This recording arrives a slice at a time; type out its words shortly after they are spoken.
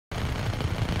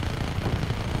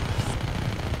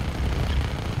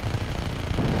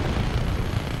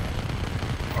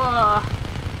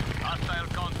Hostile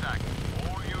contact.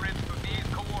 All units to these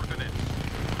coordinates.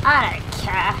 I don't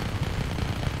care.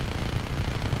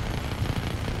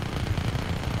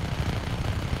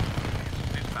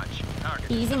 Dispatch.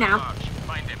 Target. Easy now.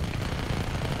 Find him.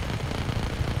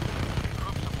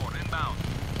 Group support inbound.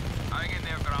 Hang in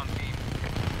there, ground team.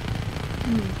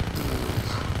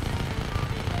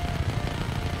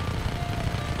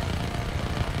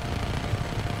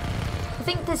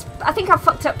 I think I've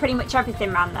fucked up pretty much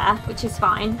everything around there, which is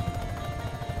fine.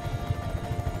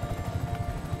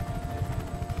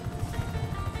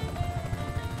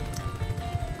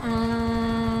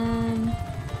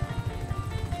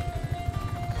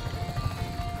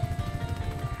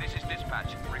 This is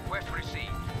dispatch. Request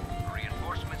received.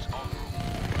 Reinforcements en route.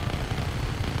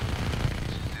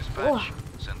 This is dispatch.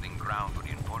 Sending ground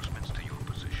reinforcements to your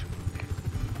position.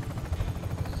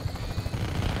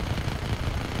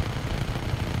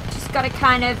 Just gotta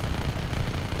kind of...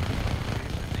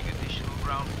 Sending additional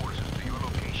ground forces to your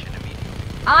location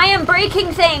immediately. I am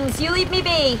breaking things! You leave me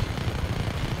be!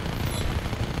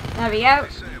 There we go.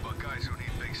 Say about guys who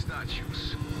need big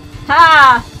statues.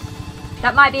 Ha!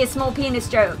 That might be a small penis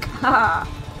joke. Ha!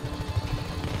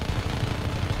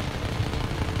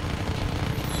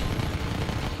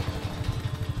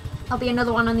 I'll be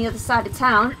another one on the other side of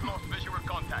town. We've lost visual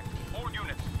contact. All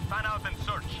units, fan out and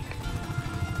search.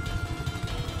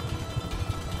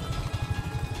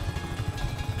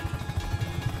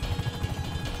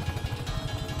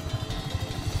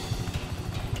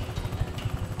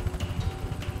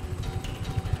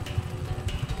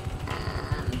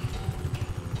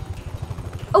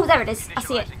 Oh, there it is. I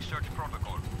see it. Initializing search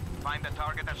protocol. Find the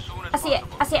target as soon as I see it.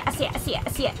 possible. I see it. I see it. I see it. I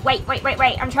see it. Wait, wait, wait,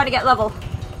 wait. I'm trying to get level.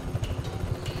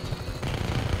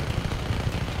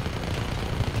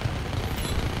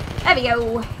 There we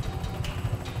go.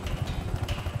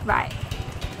 Right.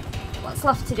 What's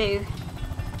left to do?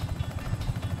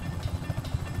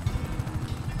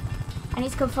 I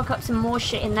need to go fuck up some more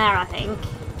shit in there, I think.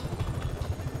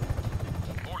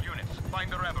 All units,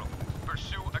 find the rebel.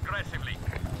 Pursue aggressively.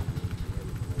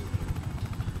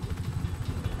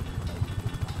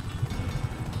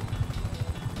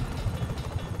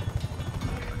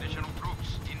 Additional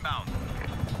troops inbound.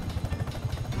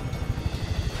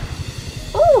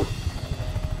 Ooh!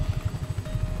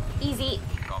 Easy.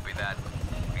 Copy that.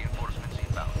 Reinforcements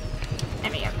inbound.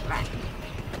 There we go. Right.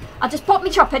 I'll just pop my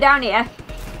chopper down here.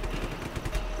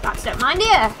 Rats don't mind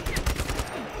here.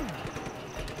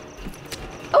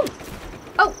 Oh!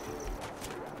 Oh!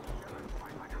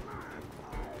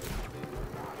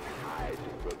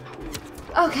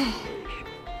 Okay.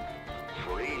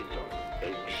 Freedom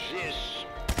exists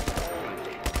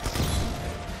only.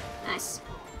 Nice.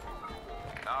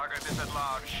 Target is at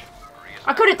large.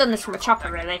 I could have done this from a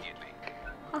chopper, really. Immediately.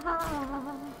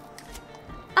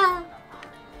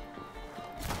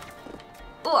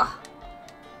 Ugh.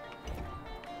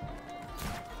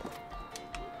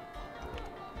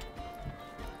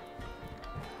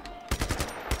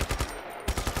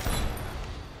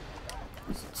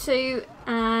 Two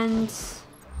and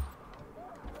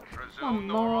Resume one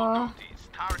normal more. duties.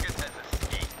 Target has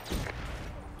escaped.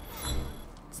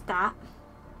 What's that?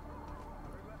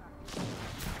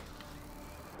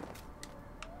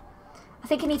 I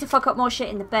think I need to fuck up more shit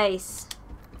in the base.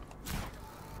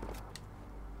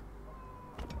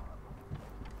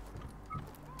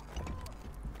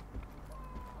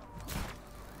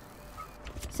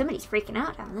 Somebody's freaking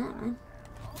out down there, man.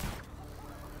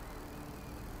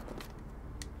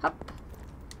 Up.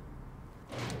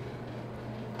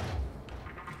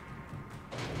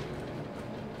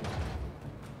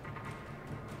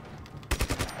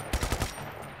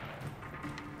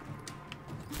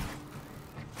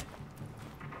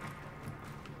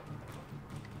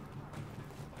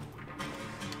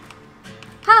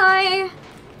 Hi!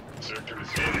 Sector is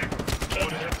hitting. On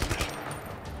ahead position.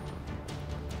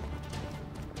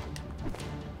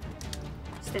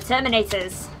 It's the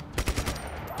Terminators.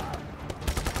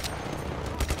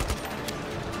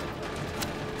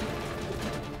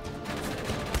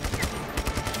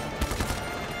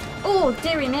 Oh,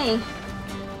 dearie me.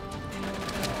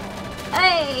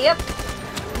 Hey, yep.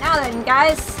 Now then,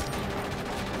 guys.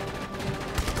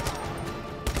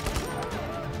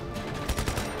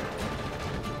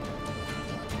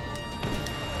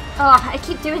 Oh, I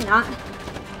keep doing that.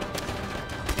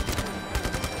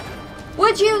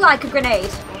 Would you like a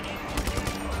grenade?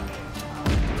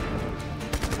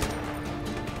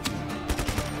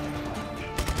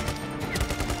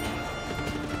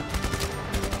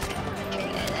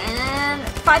 And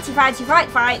fighty, fighty,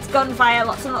 fight, gunfire,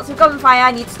 lots and lots of gunfire.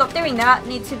 I need to stop doing that.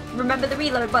 Need to remember the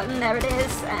reload button. There it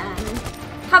is. And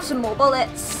Have some more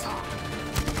bullets.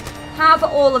 Have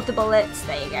all of the bullets.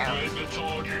 There you go. Find the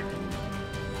target.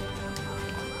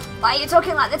 Why are you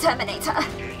talking like the Terminator?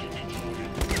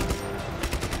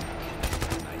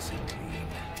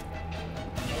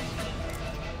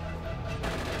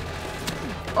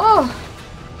 Oh!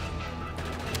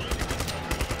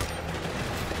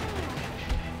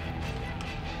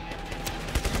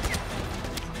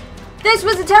 This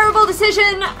was a terrible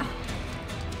decision!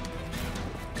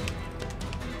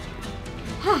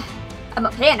 I'm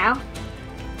up here now.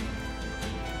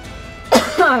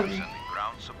 Sending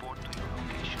ground support to your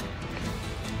location.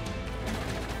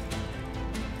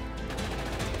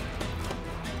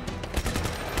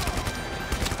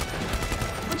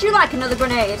 Would you like another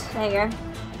grenade? There you go.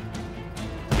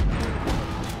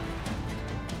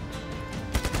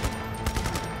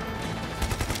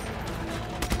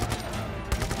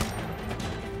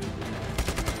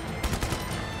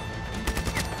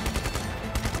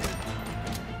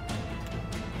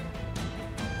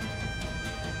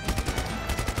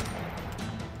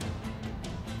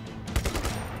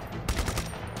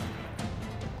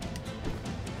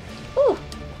 Ooh.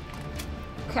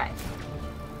 Okay.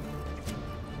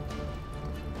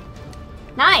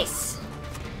 Nice.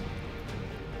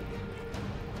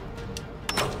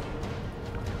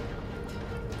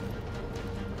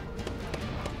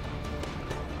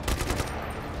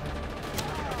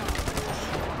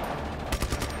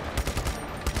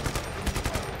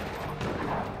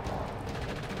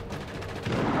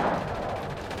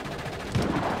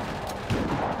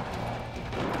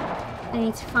 I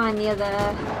need to find the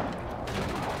other.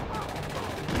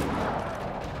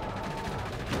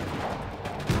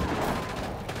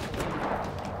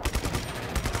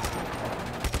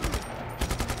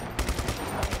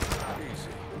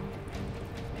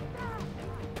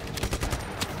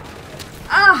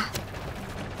 Ah!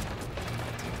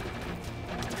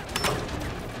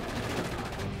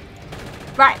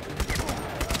 Right.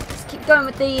 Let's keep going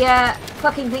with the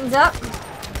fucking things up.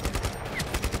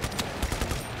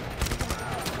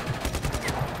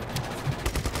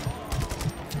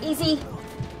 Easy.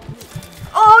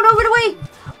 Oh no, run away!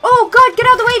 Oh god, get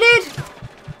out of the way, dude!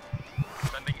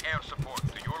 Sending air support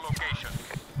to your location.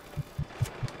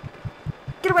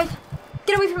 Get away!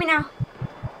 Get away from me now!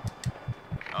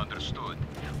 Understood.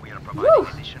 We are providing Woo.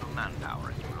 additional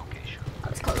manpower at your location.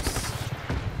 That was close.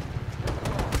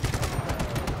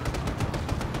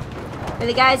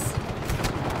 Really, guys?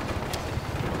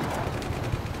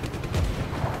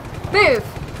 Move!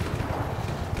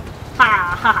 Ha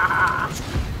ha ha ha!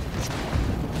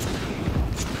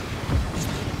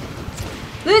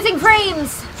 Losing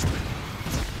frames!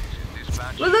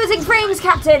 We're losing frames,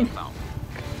 Captain!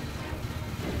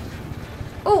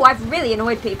 Oh, I've really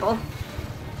annoyed people.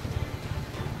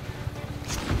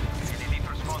 Elite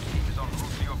response team is en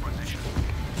route to your position.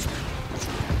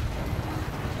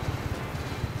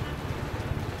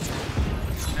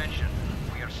 Attention,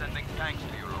 we are sending tanks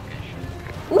to your location.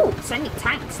 Ooh, sending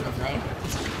tanks, lovely.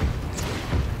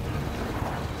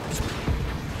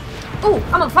 Ooh,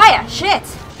 I'm on fire! Shit!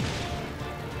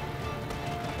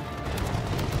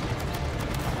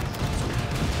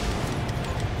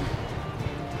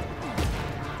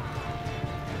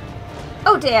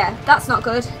 Oh dear, that's not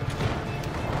good. Forces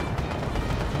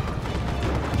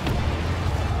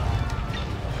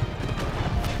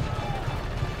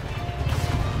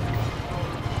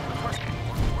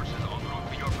en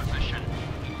route to your position.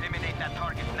 Eliminate that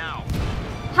target now.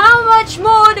 How much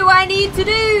more do I need to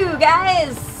do,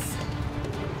 guys?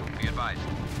 Be advised,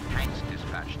 tanks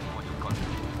dispatched on your country.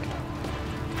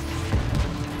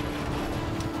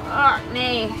 Fuck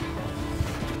me.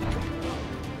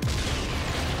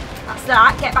 That's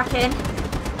that. Get back in.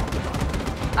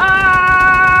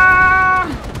 Ah!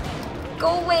 Go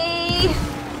away.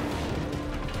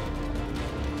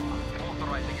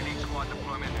 Authorizing elite squad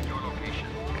deployment at your location.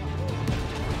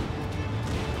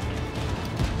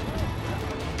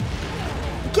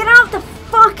 Get out the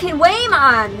fucking way,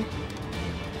 man.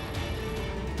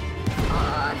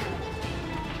 God.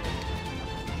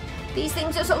 These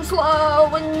things are so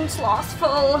slow and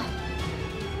slothful.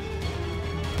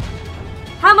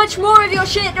 How much more of your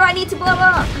shit do I need to blow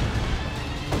up?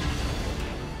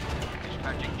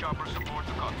 Dispatching chopper support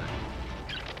to contact.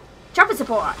 Chopper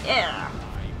support, yeah.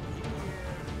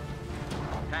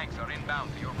 Tanks are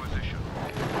inbound to your position.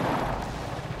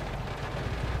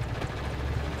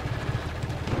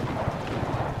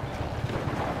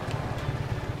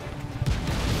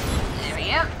 There we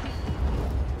go.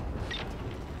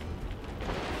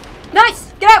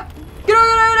 Nice! Get out! Get out!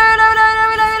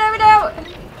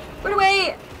 Run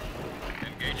away!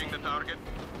 Engaging the target.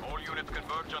 All units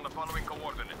converge on the following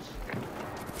coordinates.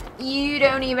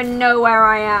 don't even know where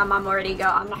I am. I'm already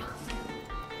gone.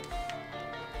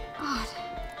 God.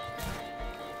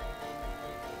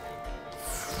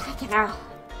 Freaking hell.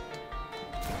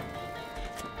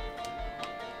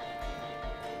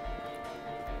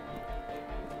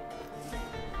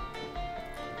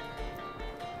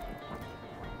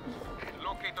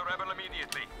 Locate the rebel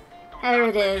immediately. Do There not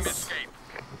it let him is. escape.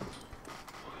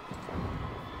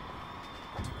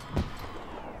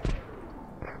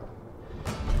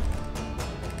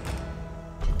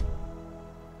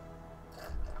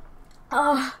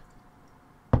 Oh.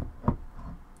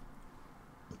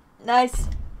 Nice.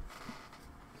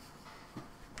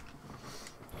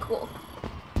 Cool.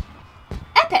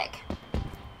 Epic!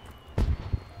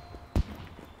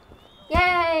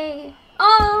 Yay!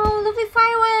 Oh, lovely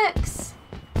fireworks!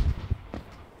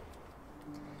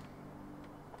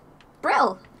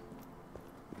 Brill!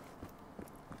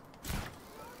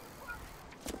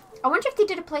 I wonder if they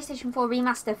did a PlayStation 4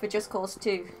 remaster for Just Cause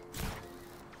 2.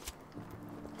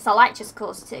 Because I like Just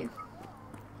Cause 2.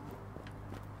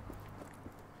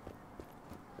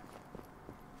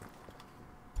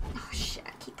 Oh shit,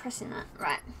 I keep pressing that.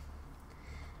 Right.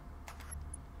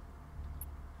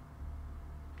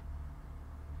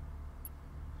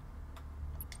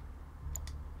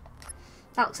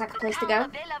 That looks like a place to go. The town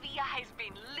of Villa has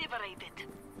been liberated.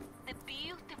 The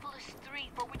beautiful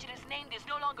street for which it is named is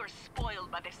no longer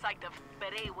spoiled by the sight of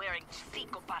beret-wearing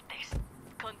psychopaths.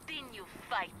 Continue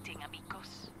fighting,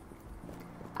 amigos.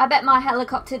 I bet my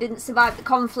helicopter didn't survive the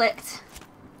conflict.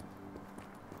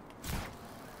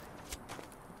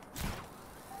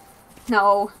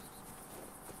 No.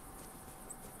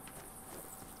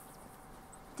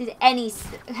 Did any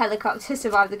helicopter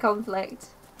survive the conflict?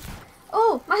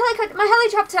 Oh, my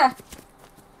helicopter!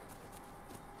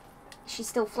 She's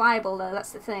still flyable though,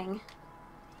 that's the thing.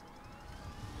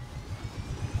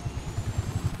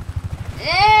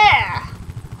 Yeah!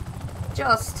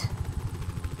 Just.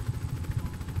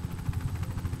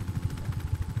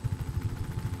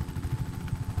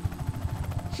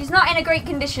 She's not in a great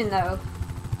condition though.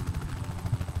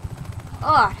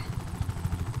 Oh.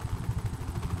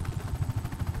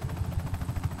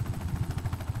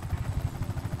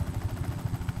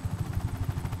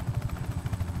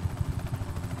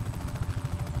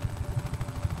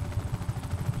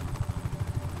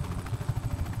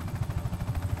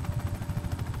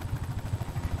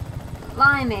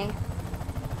 Blimey.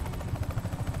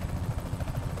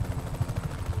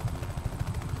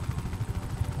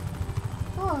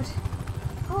 God.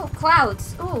 Oh,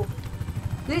 clouds. Oh.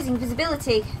 Losing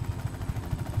visibility.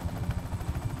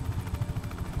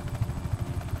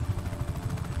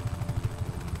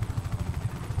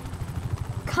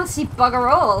 Can't see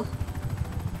bugger all.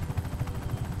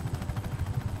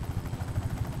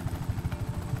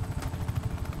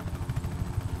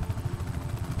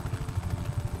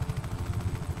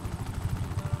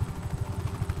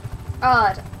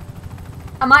 God.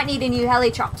 I might need a new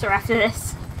helicopter after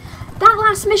this. That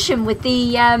last mission with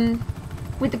the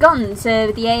guns,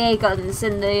 the AA guns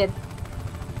and the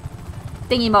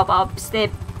thingy-mobobs, the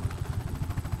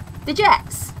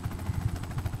jets.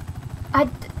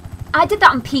 I did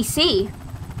that on PC,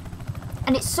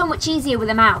 and it's so much easier with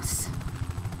a mouse.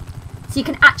 So you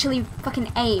can actually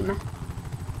fucking aim.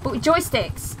 But with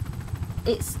joysticks,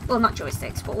 it's, well, not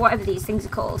joysticks, but whatever these things are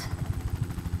called.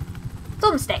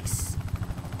 Thumbsticks.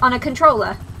 On a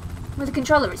controller. With a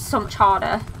controller it's so much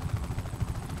harder.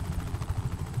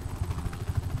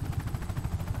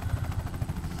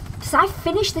 So I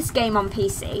finished this game on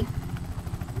PC.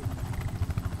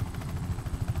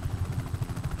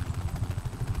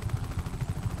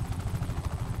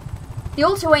 The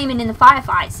auto aiming in the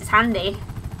firefights is handy.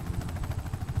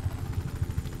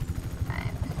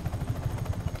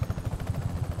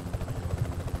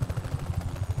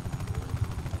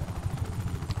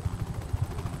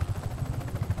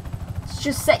 Let's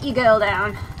just set your girl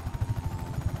down.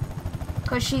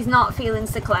 Because she's not feeling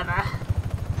so clever.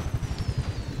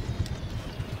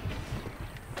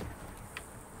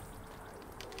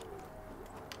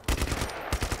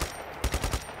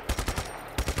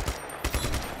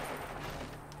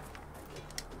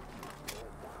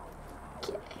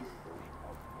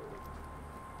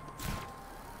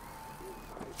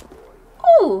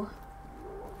 Ooh!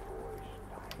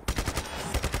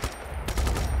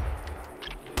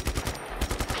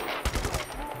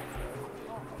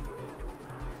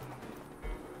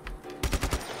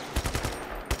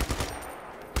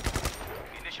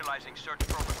 Initializing search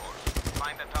protocols.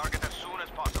 Find the target as soon as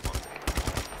possible.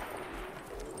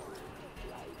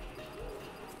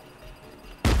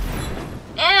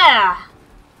 Yeah!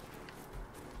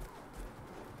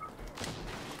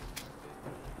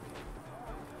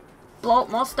 blow up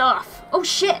more stuff. Oh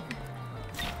shit!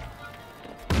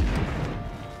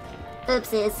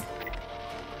 Oopsies.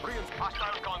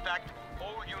 Hostile contact.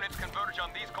 All units converge on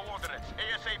these coordinates.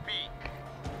 ASAP.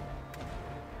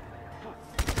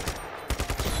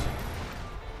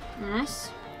 Nice.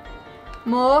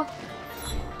 More.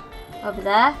 Over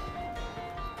there.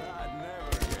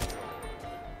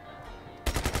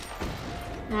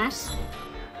 Nice.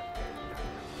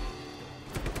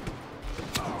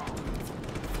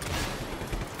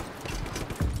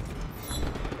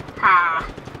 Ha.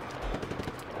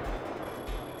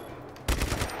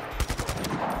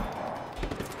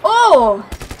 Oh!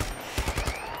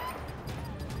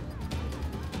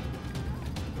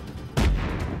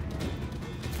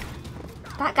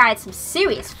 That guy had some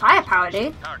serious firepower,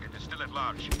 dude. Target is still at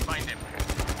large. Find him.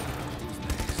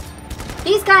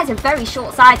 These guys are very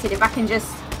short-sighted if I can just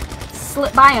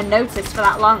slip by unnoticed for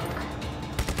that long.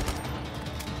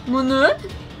 Money?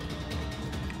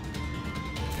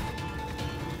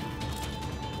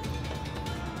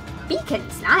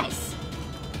 Beacons, nice.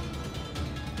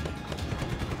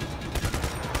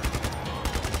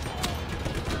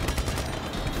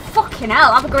 Fucking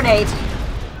hell, have a grenade.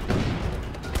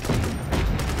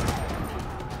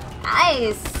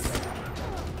 Nice.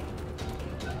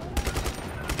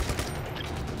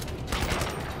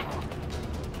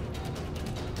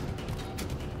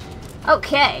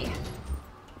 Okay.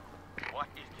 What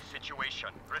is the situation?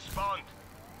 Respond.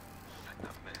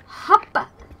 Hop.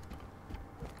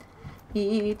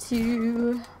 Need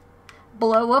to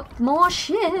blow up more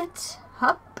shit.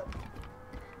 Hop.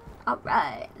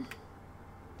 Alright.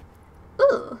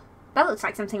 Ooh. That looks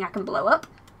like something I can blow up.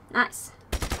 Nice.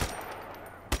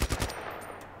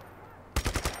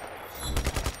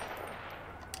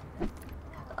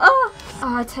 Oh!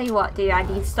 Oh, I tell you what, dude, I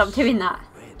need to stop doing that.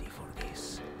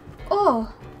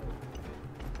 Oh!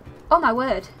 Oh my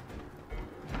word.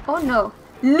 Oh no.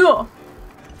 No!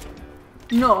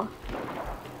 No.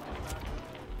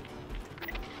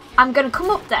 I'm gonna come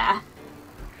up there,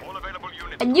 All available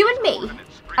units. and you and me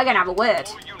are gonna have a word.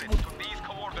 All units to these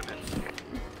coordinates.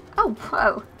 Oh,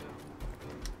 whoa.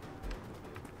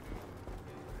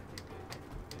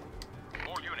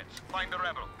 All units, find the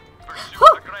rebel. Pursue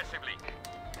Huh. aggressively.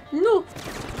 No.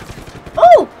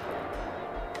 Oh!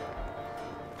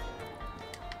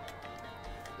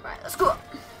 Right, let's go.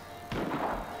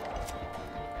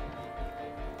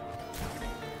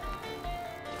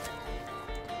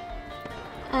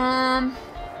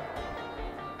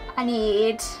 I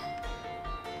need...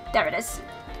 There it is.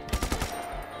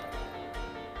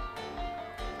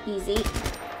 Easy.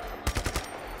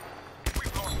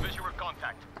 We've lost visual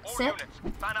contact. That's All it.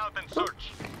 units, fan out and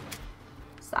search.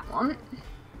 It's that one.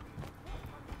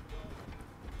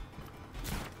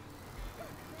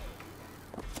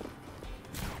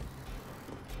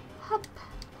 Hop.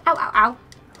 Ow, ow, ow.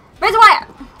 Where's the wire?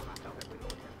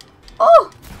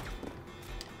 Oh!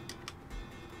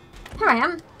 Here I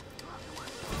am.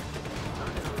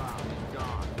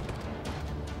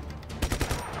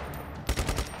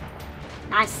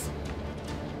 Nice.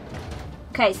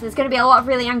 Okay, so there's going to be a lot of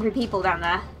really angry people down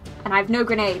there. And I have no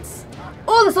grenades.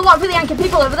 Oh, there's a lot of really angry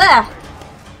people over there.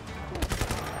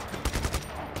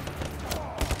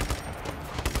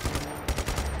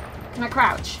 Can I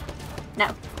crouch?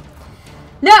 No.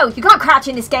 No, you can't crouch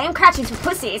in this game. Crouching's for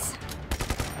pussies.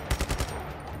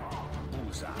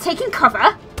 Taking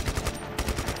cover?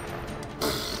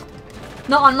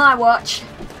 Not on my watch.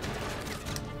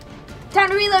 Time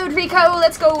to reload, Rico.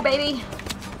 Let's go, baby.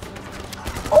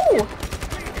 Oh!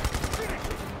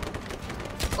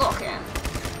 Okay.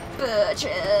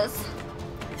 Bitches.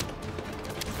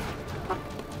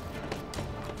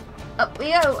 Up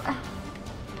we go.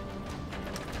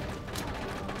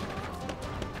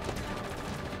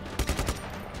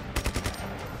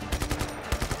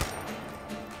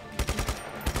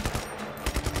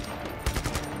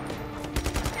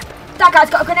 That guy's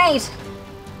got a grenade.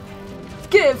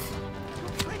 Give.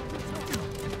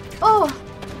 Oh.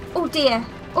 Oh dear.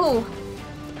 Oh.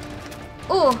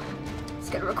 Oh. It's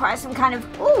going to require some kind of...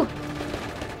 Oh.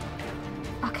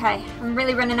 Okay. I'm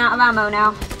really running out of ammo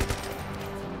now.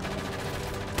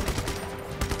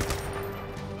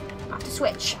 I have to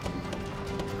switch.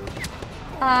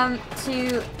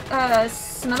 To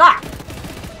some of that.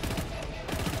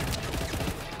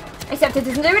 Except it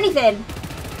doesn't do anything.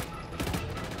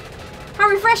 How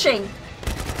refreshing.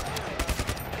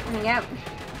 There we go.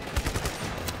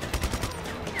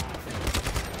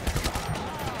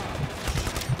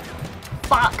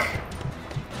 Fuck.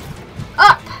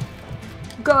 Up.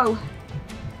 Go.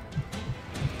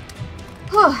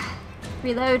 Whew.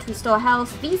 Reload, restore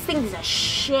health. These things are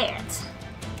shit.